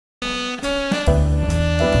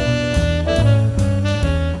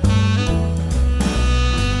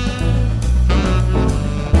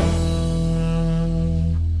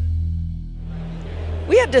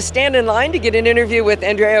had to stand in line to get an interview with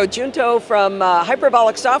Andrea Giunto from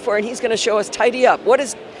Hyperbolic Software, and he's going to show us Tidy Up.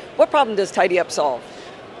 What problem does Tidy Up solve?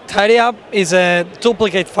 Tidy Up is a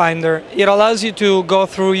duplicate finder. It allows you to go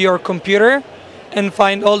through your computer and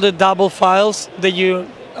find all the double files that you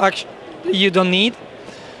don't need.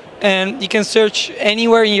 And you can search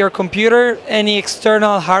anywhere in your computer, any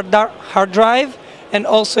external hard drive, and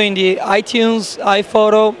also in the iTunes,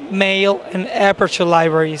 iPhoto, Mail, and Aperture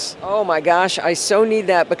libraries. Oh my gosh, I so need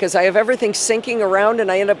that because I have everything syncing around and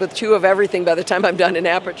I end up with 2 of everything by the time I'm done in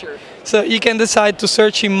Aperture. So you can decide to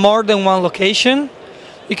search in more than one location.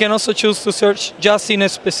 You can also choose to search just in a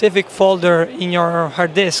specific folder in your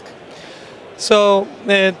hard disk. So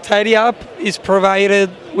Tidy Up is provided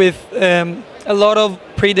with a lot of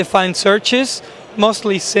predefined searches,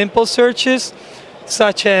 mostly simple searches,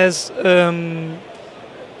 such as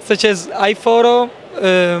iPhoto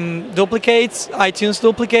duplicates, iTunes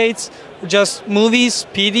duplicates, or just movies,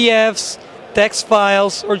 PDFs, text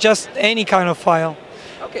files, or just any kind of file.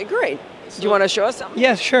 Okay, great. Do you want to show us something?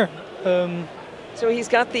 Yeah, sure. So he's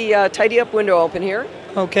got the Tidy Up window open here.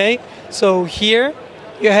 Okay, so here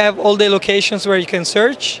you have all the locations where you can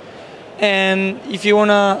search, and if you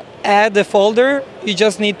want to add a folder, you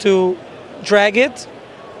just need to drag it.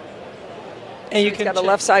 And you can got a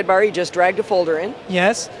left sidebar, you just dragged a folder in.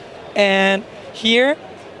 Yes, and here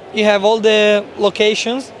you have all the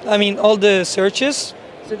locations, all the searches.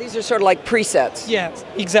 So these are sort of like presets. Yes,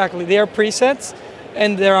 exactly. They are presets,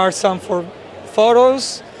 and there are some for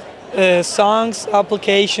photos, songs,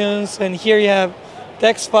 applications, and here you have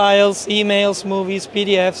text files, emails, movies,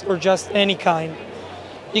 PDFs, or just any kind.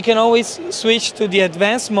 You can always switch to the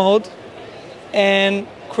advanced mode and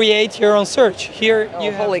create your own search. Here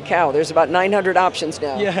holy cow, there's about 900 options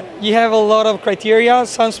now. Yeah, you have a lot of criteria,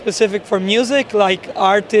 some specific for music, like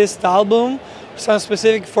artist, album, some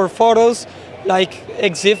specific for photos, like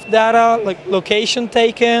EXIF data, like location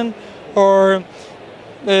taken, or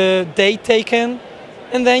date taken.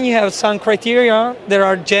 And then you have some criteria that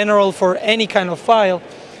are general for any kind of file,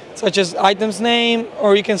 such as item's name,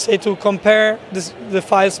 or you can say to compare the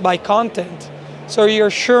files by content. So you're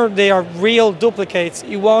sure they are real duplicates.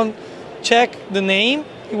 You won't check the name,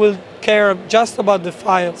 you will care just about the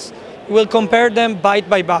files. You will compare them byte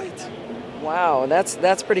by byte. Wow,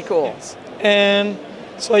 that's pretty cool. Yes. And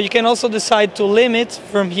so you can also decide to limit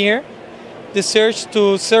from here the search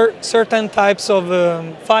to certain types of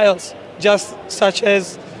files, just such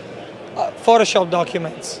as Photoshop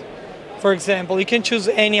documents. For example, you can choose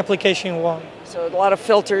any application you want. So a lot of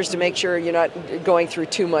filters to make sure you're not going through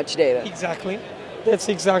too much data. Exactly. That's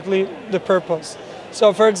exactly the purpose.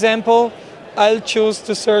 So for example, I'll choose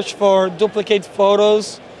to search for duplicate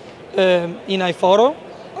photos in iPhoto.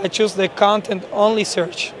 I choose the content only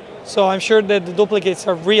search. So I'm sure that the duplicates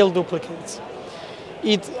are real duplicates.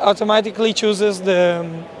 It automatically chooses the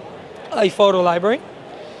iPhoto library.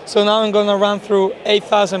 So now I'm going to run through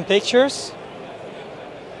 8,000 pictures.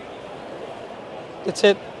 That's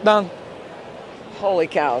it, done. Holy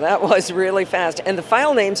cow, that was really fast. And the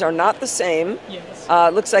file names are not the same. Yes.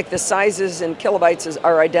 Looks like the sizes in kilobytes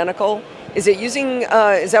are identical. Is it using,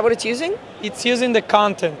 is that what it's using? It's using the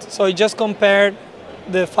content. So it just compared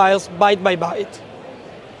the files byte by byte.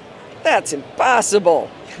 That's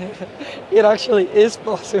impossible. It actually is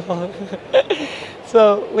possible.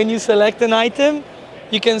 So when you select an item,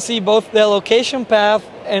 you can see both the location path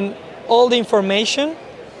and all the information,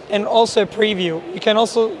 and also a preview. You can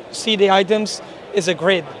also see the items as a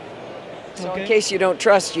grid. So in case you don't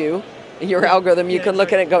trust your algorithm, you can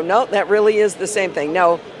look at it and go, no, that really is the same thing.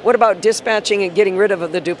 Now, what about dispatching and getting rid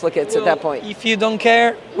of the duplicates at that point? If you don't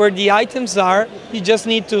care where the items are, you just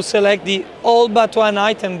need to select the all but one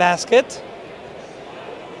item basket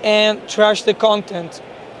and trash the content.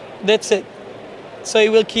 That's it. So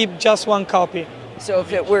it will keep just one copy. So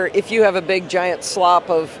if you have a big giant slop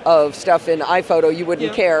of stuff in iPhoto, you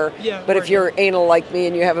wouldn't care. Yeah, but if you're anal like me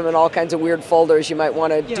and you have them in all kinds of weird folders, you might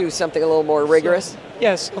want to do something a little more rigorous. So,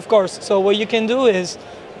 yes, of course. So what you can do is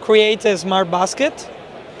create a smart basket.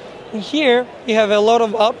 And here you have a lot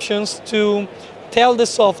of options to tell the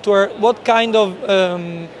software what kind of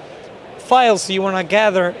files you want to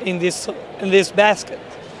gather in this basket.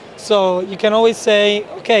 So you can always say,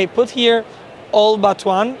 okay, put here all but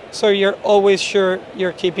one, so you're always sure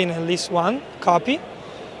you're keeping at least one copy.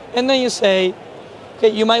 And then you say, okay,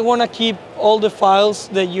 you might want to keep all the files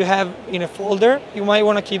that you have in a folder. You might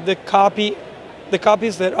want to keep the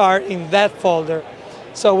copies that are in that folder.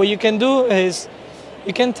 So what you can do is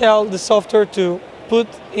you can tell the software to put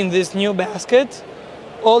in this new basket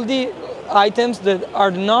all the items that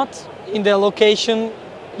are not in the location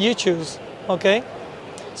you choose, okay?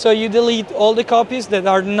 So you delete all the copies that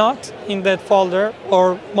are not in that folder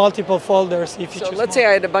or multiple folders if you choose. So let's say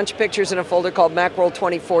I had a bunch of pictures in a folder called Macworld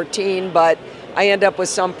 2014, but I end up with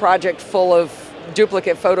some project full of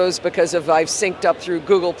duplicate photos because I've synced up through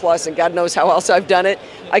Google Plus and God knows how else I've done it.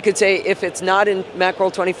 I could say if it's not in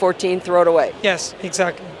Macworld 2014, throw it away. Yes,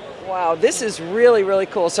 exactly. Wow, this is really, really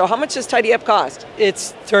cool. So how much does Tidy Up cost?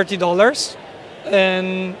 It's $30,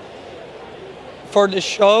 and for the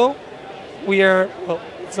show,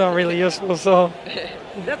 it's not really useful, so...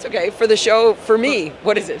 That's okay. For the show, for me,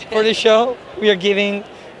 what is it? For the show, we are giving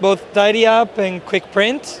both Tidy Up and Quick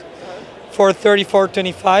Print for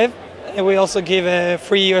 $34.25, and we also give a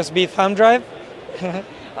free USB thumb drive.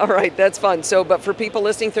 All right, that's fun. So, but for people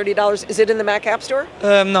listening, $30, is it in the Mac App Store?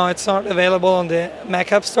 No, it's not available on the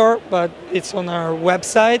Mac App Store, but it's on our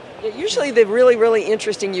website. Yeah, usually the really, really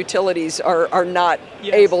interesting utilities are not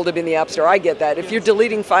able to be in the App Store. I get that. If you're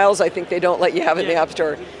deleting files, I think they don't let you have it in the App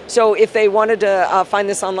Store. So if they wanted to find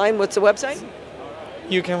this online, what's the website?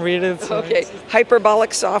 You can read it. So okay,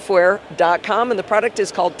 hyperbolicsoftware.com, and the product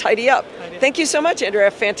is called Tidy Up. Thank you so much, Andrea.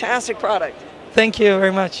 Fantastic product. Thank you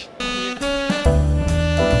very much.